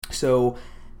So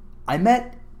I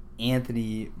met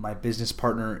Anthony, my business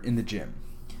partner, in the gym.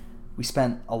 We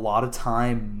spent a lot of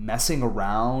time messing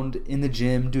around in the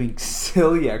gym, doing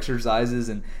silly exercises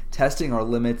and testing our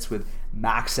limits with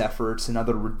max efforts and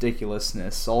other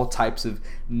ridiculousness, all types of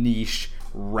niche,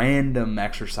 random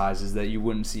exercises that you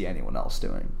wouldn't see anyone else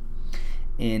doing.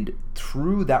 And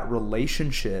through that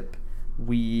relationship,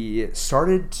 we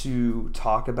started to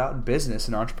talk about business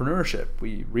and entrepreneurship.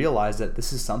 We realized that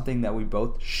this is something that we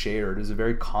both shared as a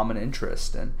very common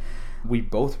interest, and we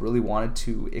both really wanted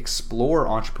to explore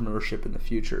entrepreneurship in the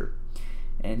future.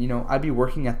 And I'd be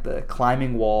working at the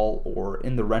climbing wall or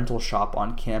in the rental shop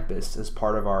on campus as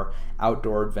part of our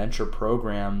outdoor adventure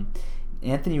program.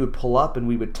 Anthony would pull up and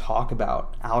we would talk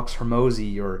about Alex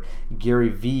Hormozi or Gary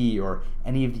Vee or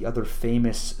any of the other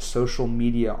famous social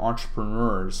media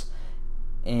entrepreneurs,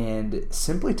 and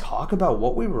simply talk about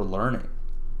what we were learning.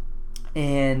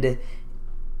 And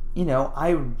I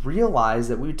realized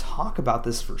that we would talk about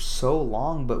this for so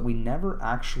long, but we never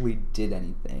actually did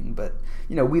anything. But,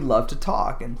 we loved to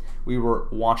talk, and we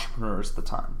were entrepreneurs at the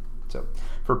time. So,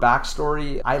 for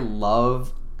backstory, I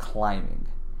love climbing.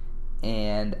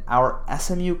 And our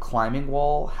SMU climbing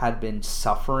wall had been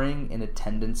suffering in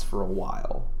attendance for a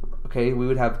while. Okay, we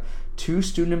would have 2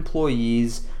 student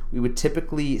employees. We would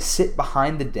typically sit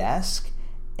behind the desk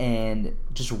and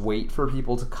just wait for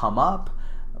people to come up.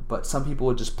 But some people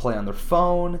would just play on their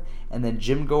phone, and then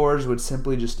gym goers would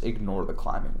simply just ignore the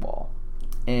climbing wall.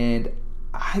 And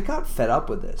I got fed up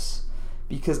with this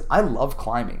because I love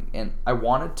climbing, and I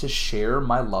wanted to share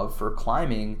my love for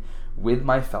climbing with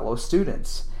my fellow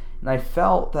students. And I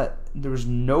felt that there was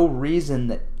no reason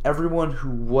that everyone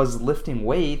who was lifting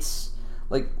weights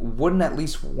wouldn't at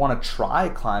least want to try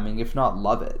climbing, if not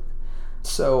love it.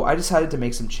 So I decided to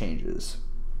make some changes.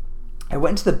 I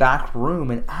went to the back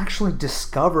room and actually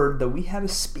discovered that we had a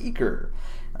speaker.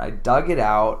 I dug it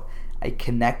out, I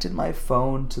connected my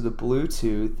phone to the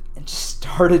Bluetooth, and just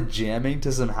started jamming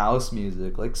to some house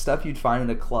music, like stuff you'd find in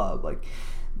a club.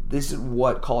 This is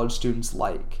what college students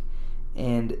like.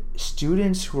 And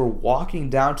students who were walking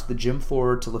down to the gym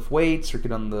floor to lift weights or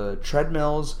get on the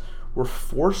treadmills were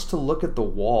forced to look at the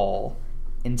wall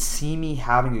and see me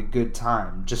having a good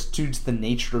time, just due to the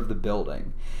nature of the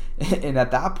building. And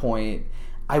at that point,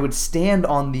 I would stand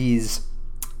on these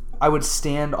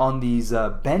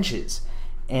benches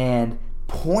and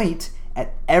point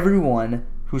at everyone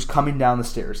who's coming down the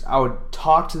stairs. I would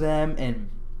talk to them and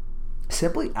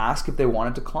simply ask if they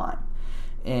wanted to climb.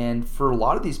 And for a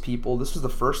lot of these people, this was the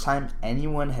first time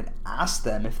anyone had asked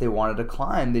them if they wanted to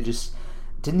climb. They just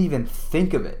didn't even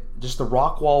think of it. Just the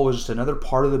rock wall was just another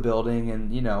part of the building,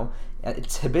 and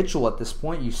it's habitual at this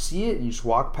point. You see it and you just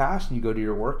walk past and you go to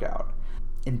your workout.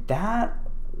 And that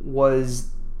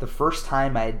was the first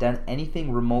time I had done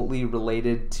anything remotely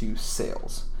related to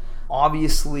sales.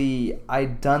 Obviously,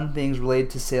 I'd done things related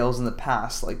to sales in the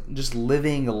past, like just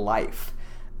living life.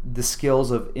 The skills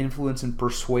of influence and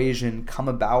persuasion come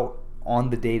about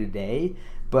on the day-to-day,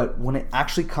 but when it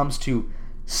actually comes to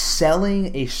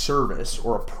selling a service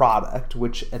or a product,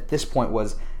 which at this point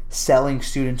was selling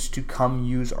students to come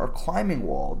use our climbing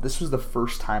wall, this was the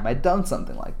first time I'd done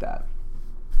something like that.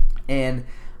 And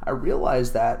I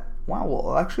realized that, wow,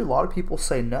 well, actually a lot of people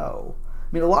say no. I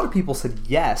mean, a lot of people said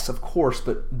yes, of course,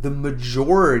 but the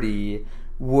majority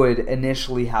would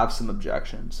initially have some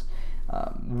objections.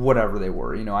 Whatever they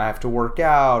were. I have to work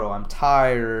out, I'm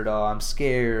tired, I'm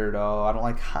scared, I don't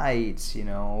like heights,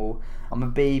 I'm a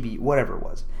baby, whatever it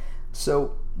was.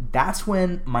 So that's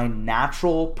when my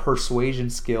natural persuasion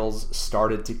skills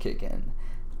started to kick in.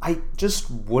 I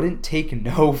just wouldn't take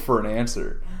no for an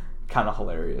answer. Kind of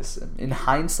hilarious. In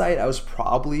hindsight, I was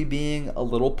probably being a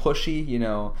little pushy,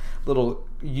 little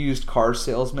used car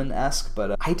salesman-esque,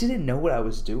 but I didn't know what I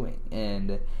was doing,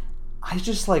 and I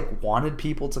just wanted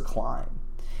people to climb.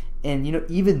 And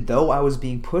even though I was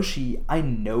being pushy, I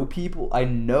know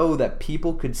that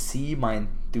people could see my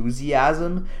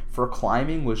enthusiasm for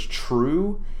climbing was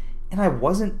true, and I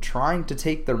wasn't trying to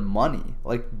take their money.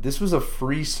 This was a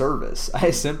free service.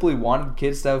 I simply wanted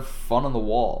kids to have fun on the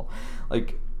wall.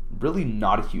 Really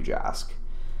not a huge ask.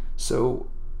 So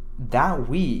that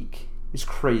week is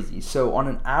crazy. So on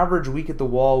an average week at the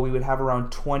wall, we would have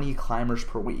around 20 climbers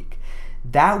per week.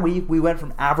 That week, we went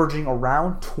from averaging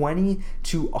around 20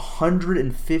 to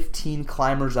 115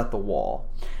 climbers at the wall.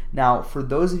 Now, for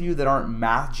those of you that aren't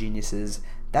math geniuses,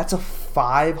 that's a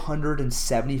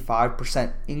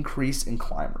 575% increase in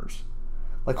climbers.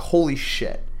 Holy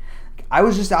shit. I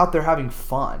was just out there having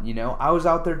fun, I was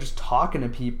out there just talking to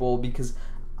people because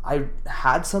I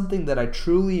had something that I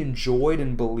truly enjoyed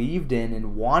and believed in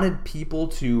and wanted people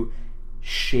to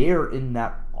share in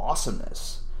that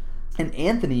awesomeness. And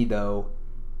Anthony, though,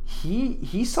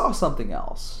 he saw something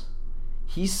else.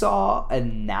 He saw a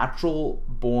natural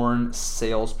born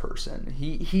salesperson.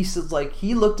 He says, like,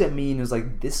 he looked at me and was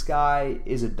like, this guy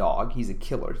is a dog. He's a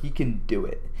killer. He can do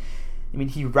it. I mean,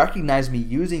 he recognized me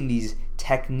using these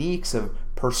techniques of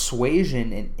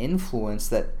persuasion and influence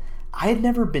that I had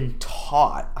never been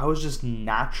taught. I was just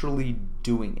naturally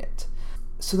doing it.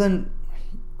 So then,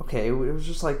 okay, it was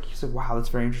just like, he said, wow, that's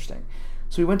very interesting.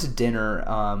 So we went to dinner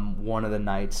one of the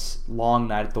nights, long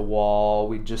night at the wall.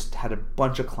 We just had a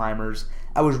bunch of climbers.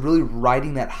 I was really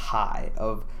riding that high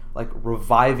of like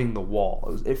reviving the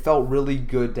wall. It felt really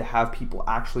good to have people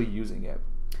actually using it.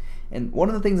 And one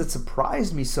of the things that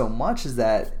surprised me so much is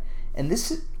that, and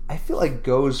this I feel like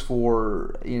goes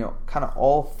for, kind of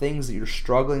all things that you're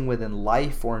struggling with in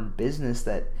life or in business,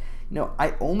 that,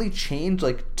 I only changed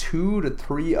like 2 to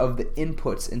 3 of the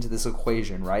inputs into this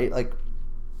equation, right? Like,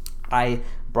 I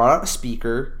brought out a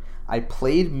speaker, I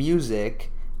played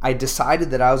music, I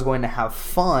decided that I was going to have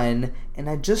fun, and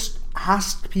I just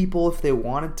asked people if they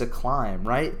wanted to climb,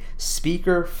 right?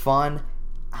 Speaker, fun,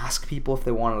 ask people if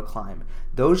they wanted to climb.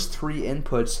 Those 3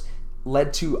 inputs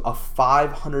led to a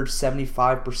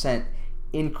 575%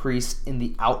 increase in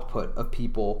the output of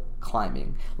people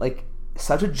climbing. Like,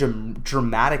 such a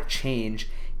dramatic change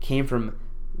came from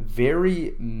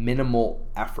very minimal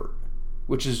effort,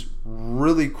 which is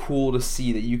really cool to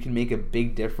see that you can make a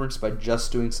big difference by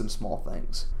just doing some small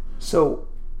things. So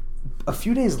a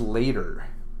few days later,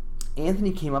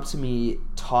 Anthony came up to me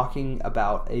talking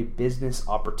about a business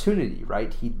opportunity,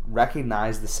 right? He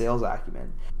recognized the sales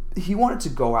acumen. He wanted to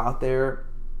go out there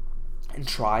and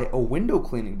try a window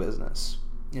cleaning business.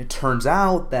 It turns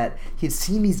out that he'd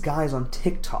seen these guys on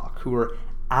TikTok who were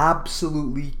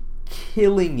absolutely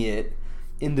killing it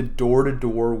in the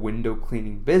door-to-door window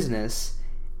cleaning business,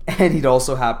 and he'd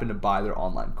also happened to buy their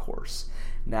online course.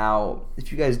 Now,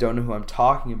 if you guys don't know who I'm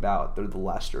talking about, they're the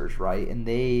Lesters, right? And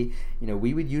they,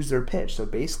 we would use their pitch. So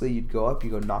basically, you'd go up,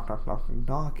 you go knock, knock, knock,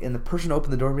 knock, and the person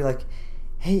opened the door and be like,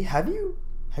 hey, have you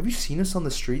seen us on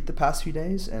the street the past few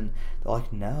days? And they're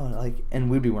like, no. And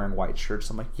we'd be wearing white shirts.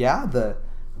 I'm like, yeah, the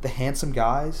handsome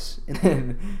guys. And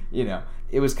then,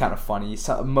 it was kind of funny.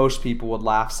 Most people would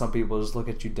laugh. Some people just look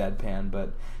at you deadpan.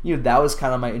 But, that was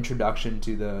kind of my introduction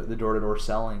to the door-to-door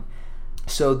selling.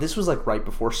 So this was like right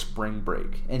before spring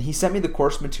break. And he sent me the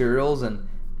course materials, and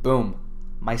boom,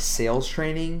 my sales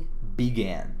training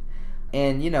began.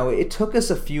 And, it took us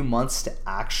a few months to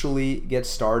actually get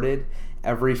started.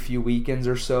 Every few weekends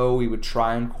or so, we would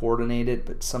try and coordinate it,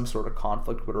 but some sort of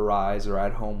conflict would arise, or I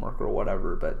had homework or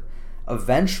whatever. But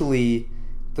eventually,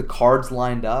 the cards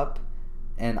lined up,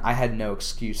 and I had no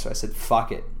excuse. So I said,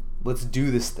 fuck it. Let's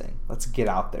do this thing. Let's get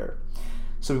out there.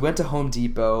 So we went to Home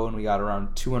Depot, and we got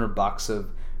around $200 of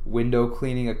window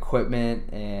cleaning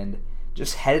equipment, and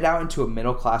just headed out into a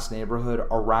middle-class neighborhood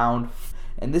around,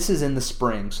 and this is in the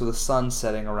spring, so the sun's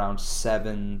setting around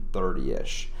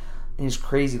 7:30-ish. And it's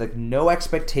crazy, like, no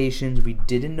expectations. We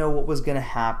didn't know what was going to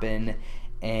happen,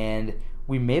 and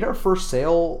we made our first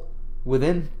sale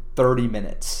within 30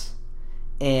 minutes.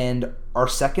 And our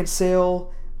second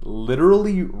sale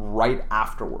literally right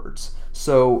afterwards.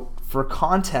 So for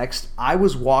context, I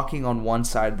was walking on one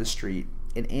side of the street,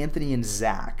 and Anthony and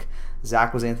Zach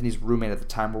was Anthony's roommate at the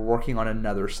time, were working on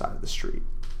another side of the street.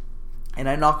 And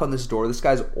I knock on this door. This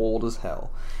guy's old as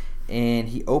hell. And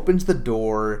he opens the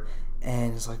door,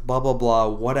 and it's like, blah, blah, blah,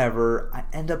 whatever. I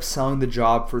end up selling the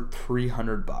job for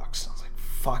 $300. I was like,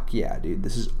 fuck yeah, dude,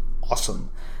 this is awesome.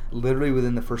 Literally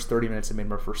within the first 30 minutes, I made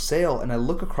my first sale, and I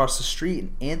look across the street,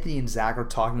 and Anthony and Zach are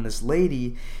talking to this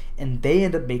lady, and they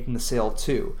end up making the sale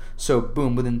too. So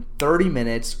boom, within 30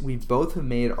 minutes, we both have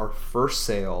made our first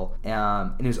sale,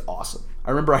 and it was awesome. I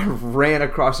remember I ran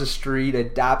across the street, I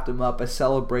dapped them up, I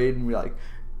celebrated, and we were like,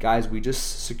 guys, we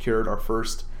just secured our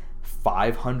first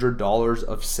 $500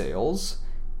 of sales.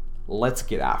 Let's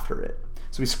get after it.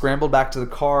 So we scrambled back to the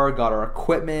car, got our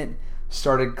equipment,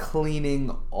 started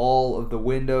cleaning all of the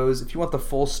windows. If you want the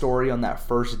full story on that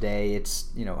first day, it's,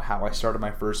 how I started my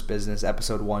first business,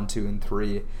 episode 1, 2, and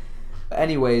 3.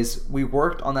 Anyways, we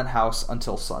worked on that house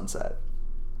until sunset.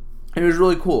 And it was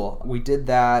really cool. We did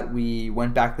that. We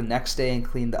went back the next day and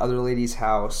cleaned the other lady's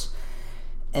house.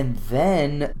 And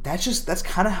then that's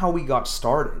kind of how we got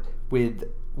started with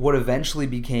what eventually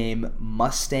became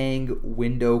Mustang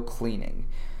Window Cleaning.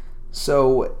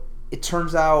 So it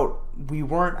turns out we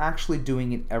weren't actually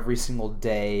doing it every single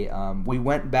day. We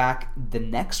went back the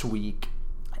next week,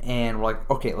 and we're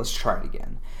like, okay, let's try it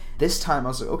again. This time I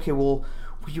was like, okay, well,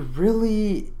 we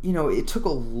really, it took a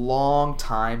long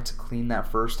time to clean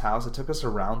that first house. It took us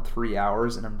around 3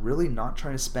 hours, and I'm really not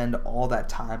trying to spend all that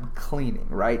time cleaning,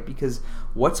 right? Because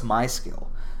what's my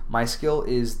skill? My skill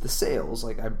is the sales.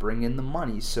 Like, I bring in the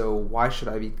money, so why should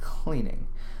I be cleaning?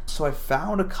 So I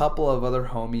found a couple of other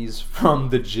homies from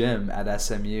the gym at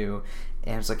SMU,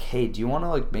 and it's like, hey, do you want to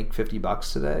like make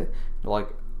 $50 today? They're like,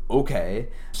 okay.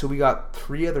 So we got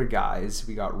 3 other guys.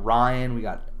 We got Ryan, we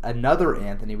got another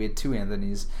Anthony, we had 2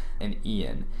 Anthonys, and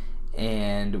Ian.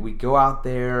 And we go out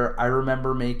there. I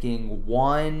remember making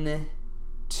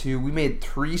we made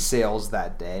 3 sales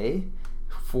that day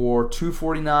for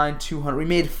 $249, $200. We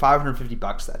made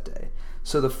 $550 that day.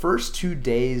 So the first 2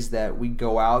 days that we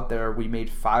go out there, we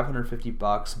made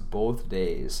 $550 both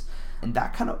days. And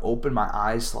that kind of opened my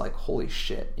eyes to like, holy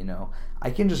shit, I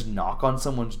can just knock on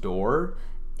someone's door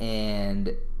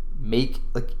and make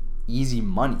like easy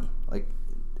money. Like,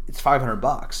 it's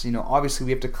 $500. Obviously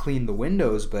we have to clean the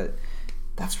windows, but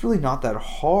that's really not that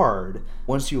hard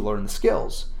once you learn the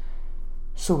skills.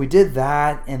 So we did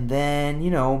that, and then,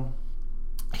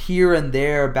 here and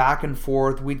there, back and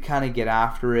forth, we'd kind of get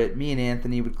after it. Me and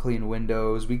Anthony would clean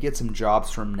windows. We'd get some jobs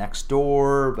from next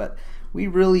door, but we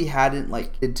really hadn't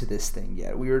like into this thing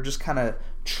yet. We were just kind of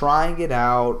trying it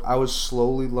out. I was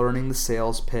slowly learning the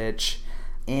sales pitch,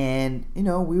 and we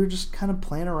were just kind of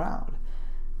playing around.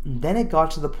 And then it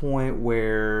got to the point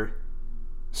where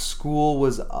school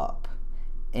was up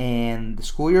and the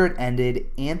school year had ended.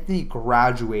 Anthony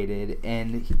graduated,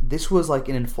 and this was like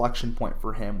an inflection point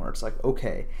for him where it's like,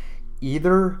 okay,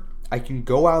 either I can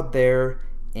go out there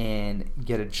and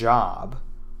get a job,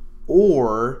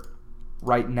 or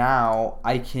right now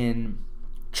I can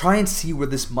try and see where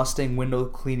this Mustang window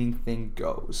cleaning thing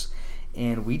goes.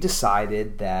 And we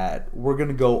decided that we're going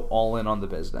to go all in on the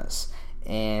business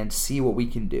and see what we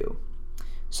can do.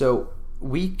 So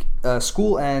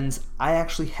school ends. I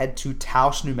actually head to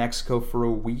Taos, New Mexico for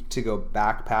a week to go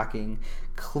backpacking,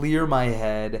 clear my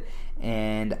head,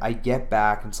 and I get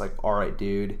back and it's like, all right,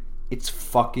 dude, it's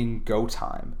fucking go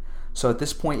time. So at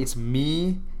this point, it's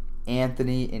me,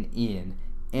 Anthony, and Ian.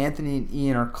 Anthony and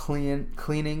Ian are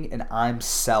cleaning, and I'm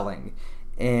selling.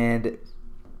 And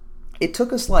it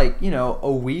took us like,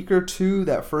 a week or two,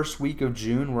 that first week of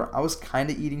June, where I was kind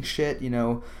of eating shit. We'd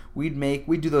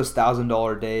do those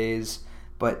 $1,000 days,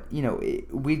 but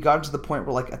we'd gotten to the point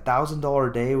where like $1,000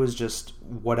 a day was just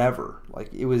whatever.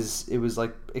 Like it was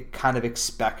like it kind of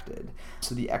expected.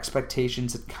 So the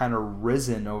expectations had kind of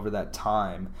risen over that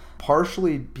time,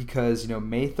 partially because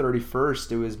May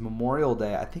 31st, it was Memorial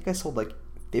Day. I think I sold like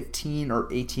 $1,500 or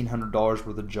 $1,800 worth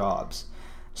of jobs.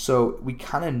 So we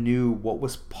kind of knew what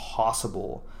was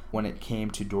possible when it came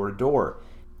to door to door.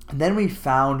 And then we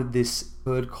found this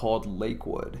hood called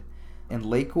Lakewood. And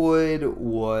Lakewood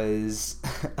was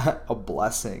a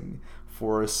blessing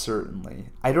for us, certainly.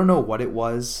 I don't know what it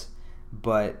was,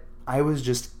 but I was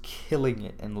just killing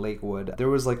it in Lakewood. There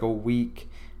was like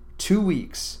 2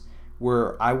 weeks,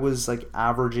 where I was like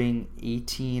averaging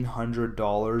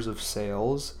 $1,800 of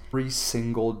sales every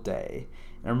single day.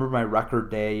 And I remember my record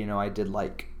day, I did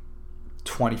like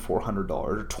 $2,400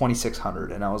 or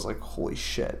 $2,600, and I was like, holy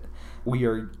shit, we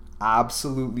are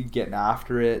absolutely getting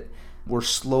after it. We're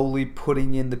slowly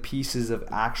putting in the pieces of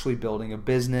actually building a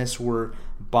business. We're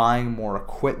buying more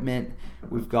equipment.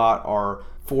 We've got our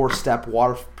 4-step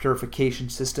water purification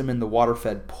system in the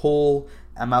water-fed pool.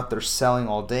 I'm out there selling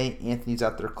all day. Anthony's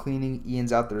out there cleaning.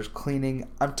 Ian's out there cleaning.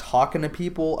 I'm talking to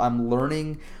people. I'm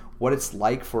learning what it's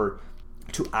like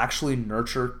to actually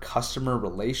nurture customer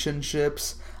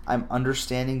relationships. I'm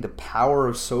understanding the power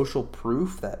of social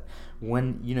proof, that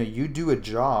when you do a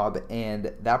job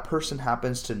and that person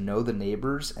happens to know the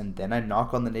neighbors, and then I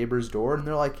knock on the neighbor's door and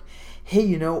they're like,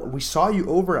 hey, we saw you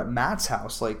over at Matt's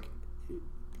house, like,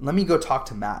 let me go talk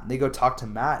to Matt. And they go talk to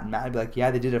Matt, and Matt would be like,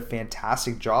 yeah, they did a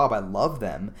fantastic job, I love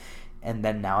them. And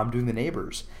then now I'm doing the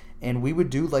neighbors. And we would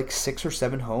do like 6 or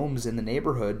 7 homes in the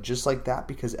neighborhood just like that,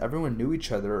 because everyone knew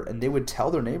each other, and they would tell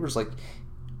their neighbors like,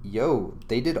 yo,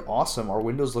 they did awesome, our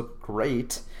windows look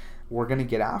great, we're gonna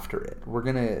get after it, we're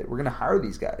gonna hire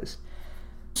these guys.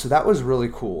 So that was really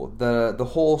cool. The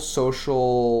whole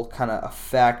social kind of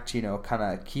effect, kind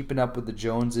of keeping up with the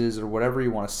Joneses, or whatever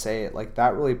you want to say it, like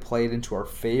that really played into our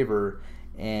favor,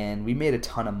 and we made a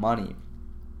ton of money.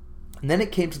 And then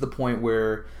it came to the point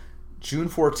where June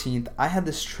 14th, I had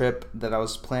this trip that I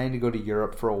was planning to go to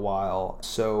Europe for a while.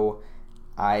 So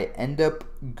I end up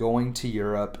going to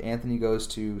Europe. Anthony goes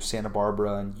to Santa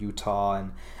Barbara and Utah,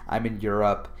 and I'm in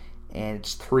Europe, and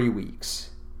it's 3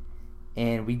 weeks.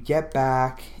 And we get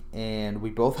back, and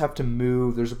we both have to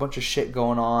move. There's a bunch of shit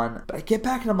going on. But I get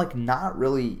back, and I'm like not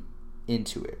really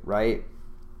into it, right?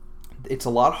 It's a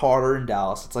lot harder in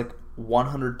Dallas. It's like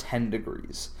 110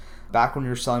 degrees. Back when we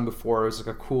were selling before, it was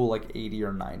like a cool like 80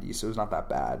 or 90, so it was not that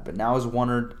bad. But now it's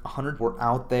 100. We're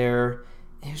out there.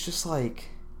 It was just like,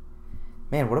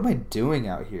 man, what am I doing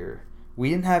out here? We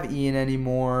didn't have Ian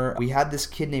anymore. We had this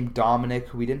kid named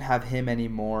Dominic. We didn't have him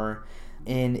anymore.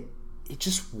 And it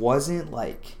just wasn't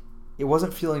like, it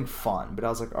wasn't feeling fun. But I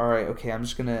was like, all right, okay, I'm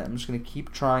just gonna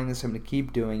keep trying this. I'm gonna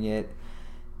keep doing it.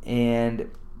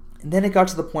 And then it got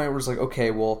to the point where it's like,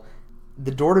 okay, well,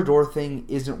 the door-to-door thing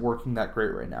isn't working that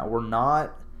great right now. We're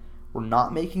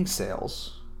not making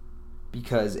sales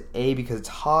because A, because it's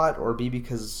hot, or B,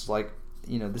 because it's like,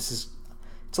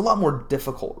 it's a lot more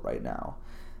difficult right now.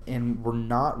 And we're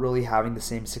not really having the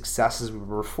same success as we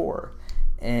were before.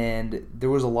 And there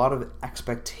was a lot of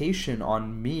expectation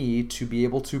on me to be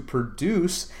able to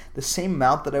produce the same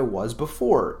amount that I was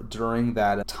before during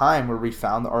that time where we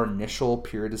found our initial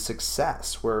period of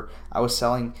success, where I was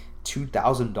selling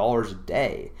 $2,000 a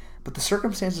day. But the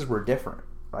circumstances were different,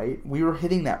 right? We were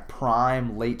hitting that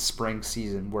prime late spring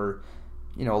season where,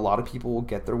 a lot of people will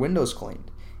get their windows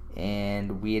cleaned.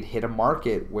 And we had hit a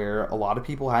market where a lot of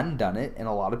people hadn't done it and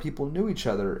a lot of people knew each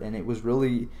other, and it was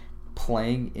really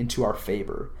playing into our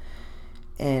favor.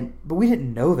 But we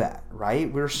didn't know that,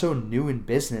 right? We were so new in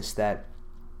business that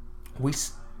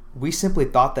we simply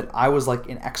thought that I was like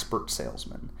an expert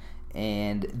salesman,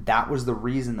 and that was the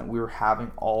reason that we were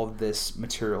having all of this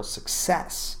material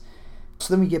success.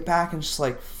 So then we get back and just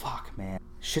like, fuck, man,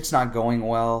 shit's not going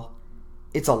well.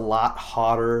 It's a lot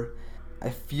hotter.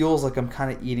 It feels like I'm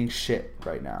kind of eating shit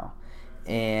right now,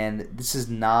 and this is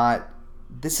not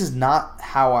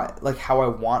how I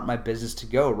want my business to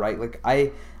go, right? Like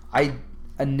I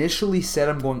initially said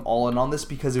I'm going all in on this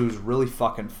because it was really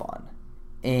fucking fun,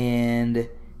 and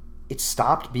it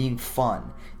stopped being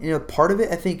fun. And part of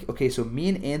it, I think, okay, so me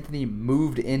and Anthony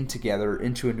moved in together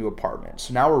into a new apartment,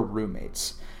 so now we're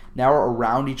roommates. Now we're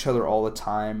around each other all the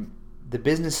time. The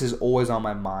business is always on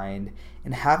my mind,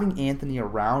 and having Anthony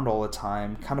around all the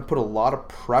time kind of put a lot of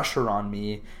pressure on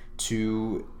me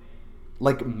to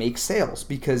like make sales,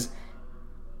 because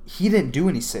he didn't do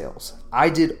any sales. I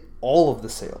did all of the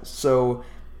sales. So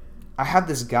I have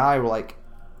this guy where like,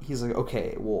 he's like,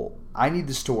 okay, well, I need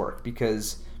this to work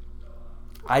because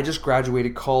I just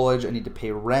graduated college. I need to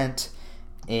pay rent,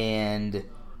 and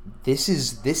this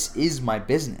is my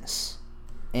business.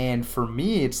 And for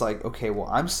me, it's like, okay, well,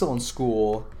 I'm still in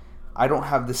school. I don't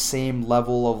have the same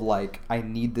level of like, I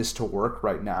need this to work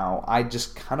right now. I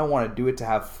just kind of want to do it to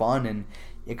have fun and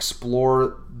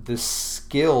explore the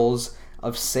skills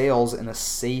of sales in a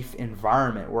safe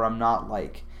environment where I'm not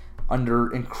like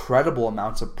under incredible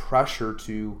amounts of pressure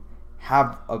to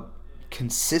have a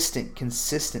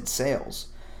consistent sales.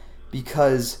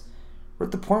 Because we're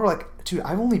at the point where like, dude,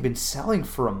 I've only been selling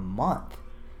for a month,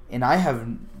 and I have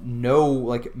no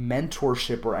like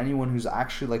mentorship or anyone who's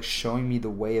actually like showing me the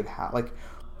way of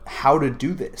how to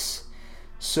do this.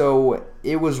 So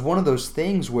it was one of those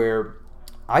things where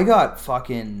I got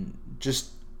fucking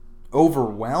just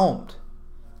overwhelmed,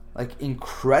 like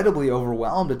incredibly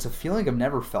overwhelmed. It's a feeling I've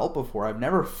never felt before. I've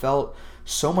never felt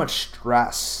so much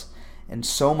stress and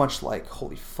so much like,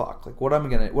 holy fuck, like what am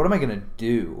I gonna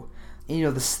do?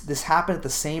 And, this happened at the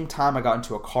same time I got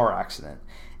into a car accident.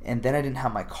 And then I didn't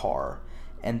have my car.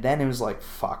 And then it was like,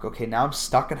 fuck, okay, now I'm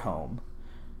stuck at home.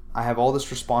 I have all this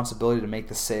responsibility to make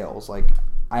the sales. Like,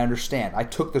 I understand. I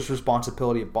took this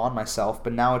responsibility upon myself,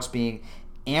 but now it's being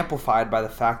amplified by the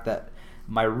fact that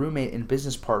my roommate and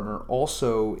business partner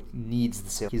also needs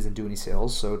the sales. He doesn't do any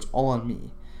sales, so it's all on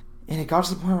me. And it got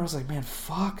to the point where I was like, man,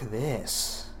 fuck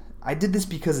this. I did this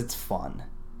because it's fun.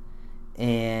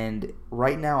 And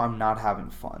right now I'm not having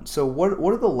fun. So what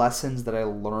are the lessons that I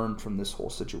learned from this whole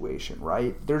situation,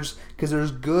 right? Because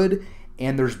there's good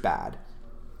and there's bad.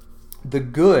 The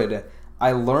good,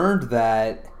 I learned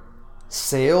that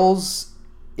sales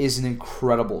is an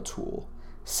incredible tool.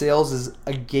 Sales is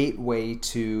a gateway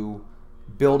to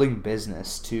building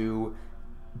business, to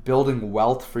building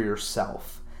wealth for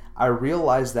yourself. I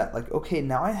realized that like, okay,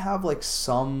 now I have like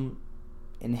some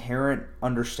inherent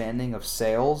understanding of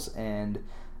sales and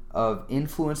of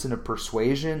influence and of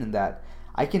persuasion, and that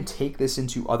I can take this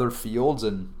into other fields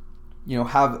and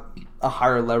have a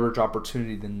higher leverage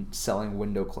opportunity than selling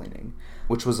window cleaning,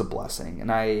 which was a blessing.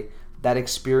 And that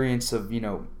experience of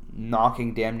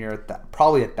knocking damn near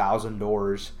probably 1,000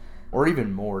 doors, or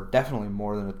even more, definitely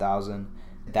more than 1,000,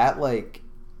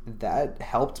 that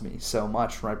helped me so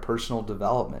much for my personal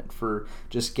development, for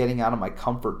just getting out of my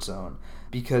comfort zone.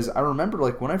 Because I remember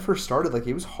like when I first started, like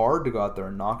it was hard to go out there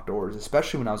and knock doors,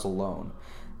 especially when I was alone.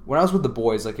 when I was with the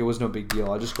boys, like, it was no big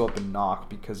deal. I just go up and knock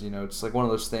because, it's like one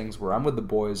of those things where I'm with the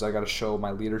boys, I got to show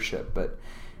my leadership. But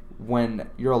when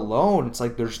you're alone, it's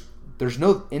like there's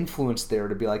no influence there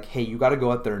to be like, hey, you got to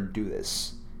go out there and do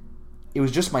this. It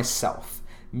was just myself,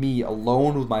 me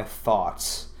alone with my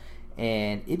thoughts.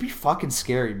 And it'd be fucking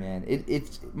scary, man.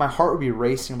 My heart would be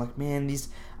racing. I'm like, man,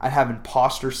 I'd have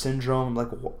imposter syndrome. Like,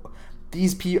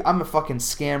 these people, I'm a fucking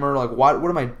scammer. Like, what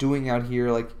am I doing out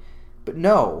here? Like, but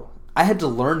no, I had to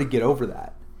learn to get over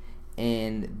that.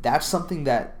 And that's something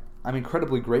that I'm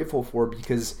incredibly grateful for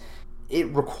because it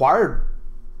required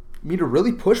me to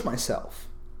really push myself.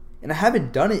 And I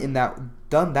haven't done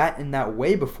that in that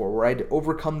way before, where I had to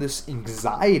overcome this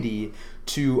anxiety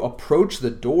to approach the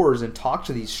doors and talk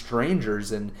to these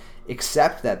strangers and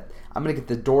accept that I'm going to get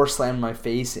the door slammed in my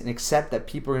face and accept that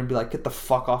people are going to be like, get the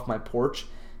fuck off my porch.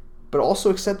 But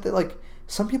also accept that, like,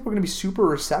 some people are going to be super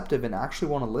receptive and actually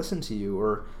want to listen to you.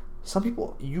 Or some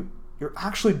people, you're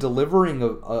actually delivering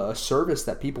a service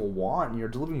that people want and you're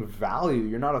delivering value.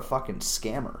 You're not a fucking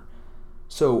scammer.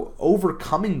 So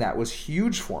overcoming that was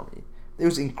huge for me. It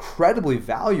was incredibly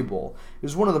valuable. It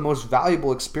was one of the most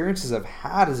valuable experiences I've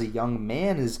had as a young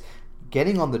man, is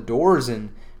getting on the doors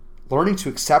and learning to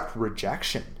accept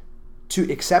rejection, to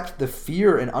accept the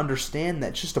fear and understand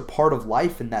that it's just a part of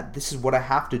life and that this is what I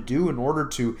have to do in order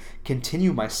to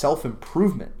continue my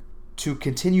self-improvement, to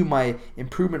continue my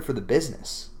improvement for the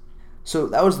business. So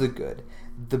that was the good.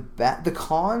 The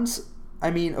cons, so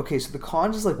the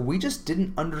cons is like we just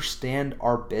didn't understand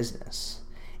our business.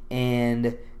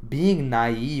 And being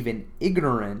naive and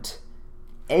ignorant,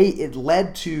 it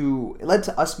led to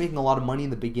us making a lot of money in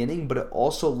the beginning, but it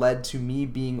also led to me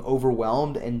being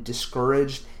overwhelmed and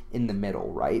discouraged in the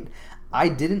middle, right? I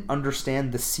didn't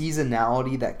understand the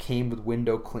seasonality that came with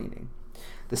window cleaning.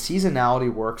 The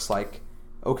seasonality works like,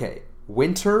 okay,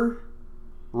 winter,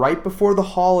 right before the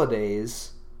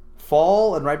holidays,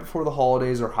 fall and right before the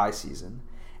holidays are high season,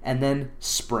 and then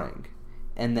spring.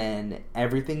 And then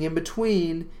everything in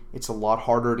between, it's a lot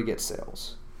harder to get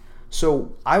sales.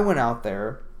 So I went out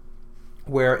there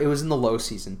where it was in the low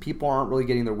season. People aren't really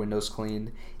getting their windows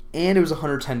cleaned, and it was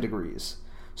 110 degrees.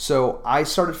 So I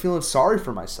started feeling sorry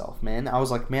for myself, man. I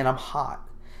was like, man, I'm hot.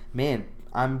 Man,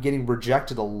 I'm getting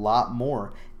rejected a lot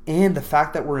more. And the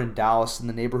fact that we're in Dallas and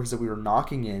the neighborhoods that we were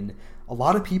knocking in, a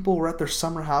lot of people were at their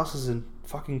summer houses in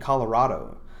fucking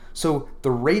Colorado. So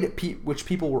the rate at which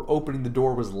people were opening the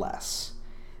door was less.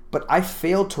 But I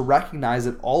failed to recognize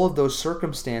that all of those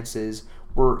circumstances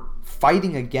were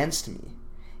fighting against me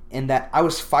and that I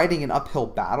was fighting an uphill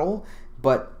battle,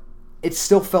 but it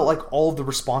still felt like all of the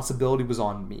responsibility was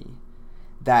on me.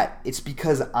 That it's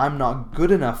because I'm not good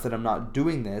enough that I'm not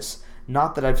doing this,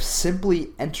 not that I've simply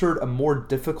entered a more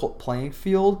difficult playing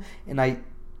field and I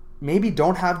maybe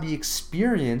don't have the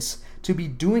experience to be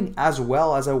doing as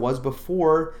well as I was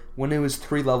before when it was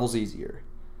 3 levels easier.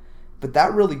 But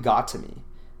that really got to me.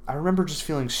 I remember just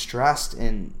feeling stressed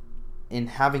and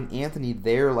having Anthony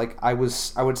there, like I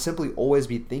would simply always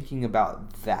be thinking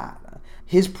about that.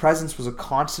 His presence was a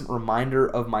constant reminder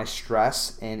of my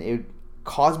stress, and it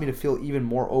caused me to feel even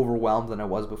more overwhelmed than I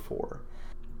was before.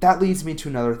 That leads me to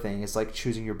another thing. It's like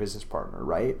choosing your business partner,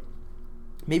 right?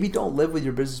 Maybe don't live with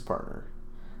your business partner.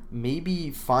 Maybe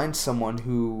find someone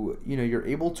who, you're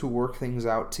able to work things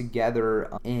out together,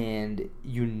 and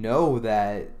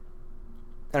that,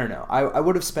 I don't know, I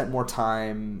would have spent more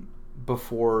time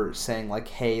before saying like,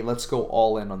 hey, let's go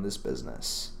all in on this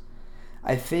business.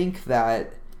 I think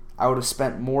that I would have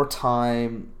spent more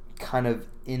time kind of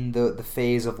in the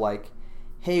phase of like,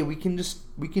 hey, we can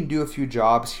do a few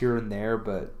jobs here and there,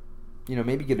 but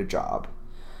maybe get a job.'t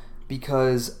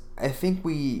I think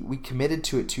we committed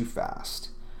to it too fast.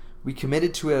 We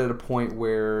committed to it at a point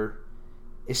where,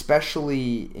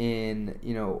 especially in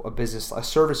a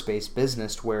service-based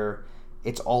business where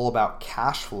it's all about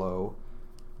cash flow,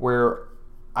 where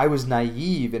I was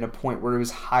naive in a point where it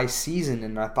was high season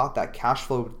and I thought that cash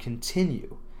flow would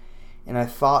continue. And I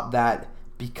thought that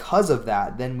because of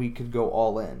that, then we could go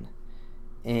all in.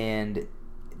 And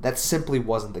that simply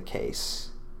wasn't the case.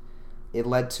 It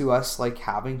led to us like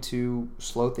having to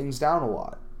slow things down a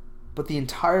lot. But the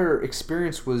entire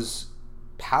experience was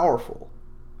powerful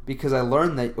because I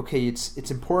learned that, okay, it's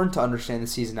important to understand the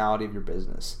seasonality of your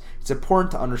business. It's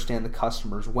important to understand the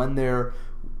customers when they're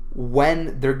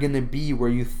going to be where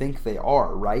you think they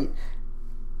are, right?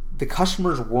 The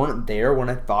customers weren't there when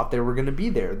I thought they were going to be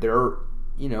there. They're,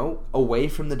 away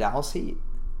from the Dallas heat.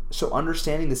 So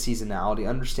understanding the seasonality,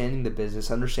 understanding the business,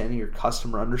 understanding your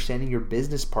customer, understanding your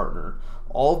business partner,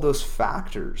 all of those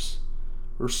factors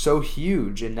were so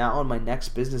huge. And now in my next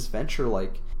business venture,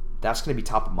 like, that's going to be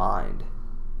top of mind.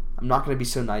 I'm not going to be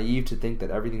so naive to think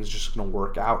that everything's just going to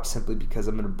work out simply because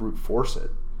I'm going to brute force it.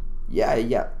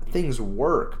 Yeah, things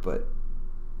work, but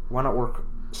why not work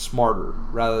smarter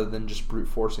rather than just brute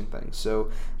forcing things?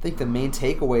 So I think the main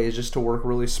takeaway is just to work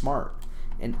really smart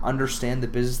and understand the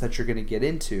business that you're going to get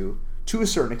into to a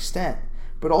certain extent.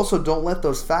 But also don't let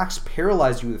those facts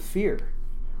paralyze you with fear,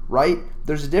 right?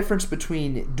 There's a difference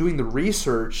between doing the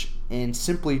research and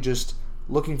simply just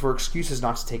looking for excuses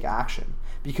not to take action,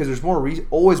 because there's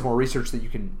always more research that you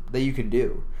can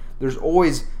do. There's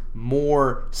always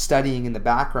more studying in the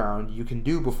background you can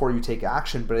do before you take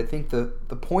action. But I think the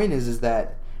point is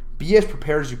that be as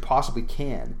prepared as you possibly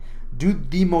can. Do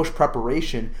the most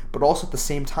preparation, but also at the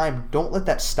same time, don't let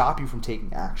that stop you from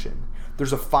taking action.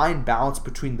 There's a fine balance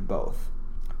between the both.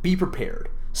 Be prepared.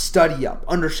 Study up.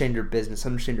 Understand your business.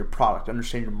 Understand your product.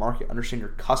 Understand your market. Understand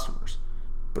your customers.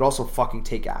 But also fucking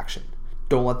take action.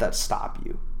 Don't let that stop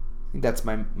you. I think that's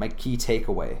my key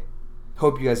takeaway.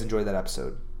 Hope you guys enjoyed that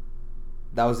episode.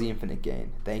 That was the Infinite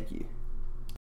Gain. Thank you.